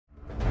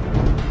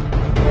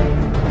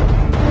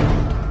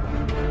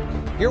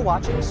You're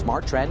watching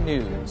Smart Trend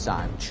News.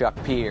 I'm Chuck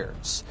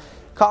Pierce.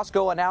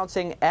 Costco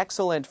announcing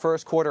excellent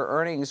first quarter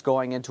earnings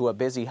going into a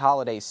busy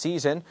holiday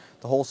season.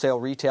 The wholesale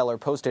retailer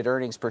posted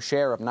earnings per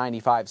share of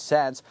 95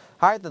 cents,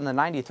 higher than the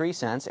 93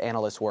 cents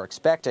analysts were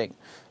expecting.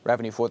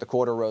 Revenue for the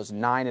quarter rose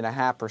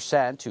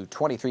 9.5% to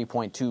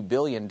 $23.2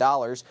 billion,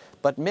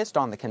 but missed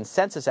on the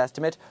consensus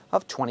estimate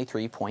of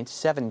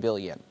 $23.7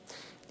 billion.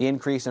 The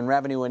increase in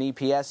revenue and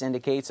EPS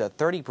indicates a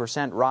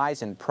 30%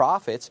 rise in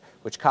profits,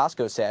 which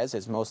Costco says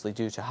is mostly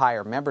due to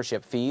higher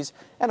membership fees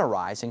and a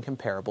rise in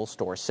comparable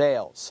store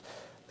sales.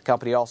 The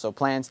company also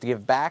plans to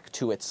give back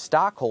to its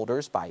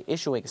stockholders by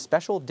issuing a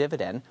special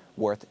dividend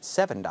worth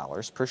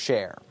 $7 per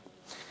share.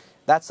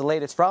 That's the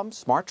latest from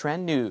Smart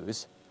Trend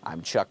News.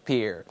 I'm Chuck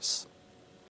Pierce.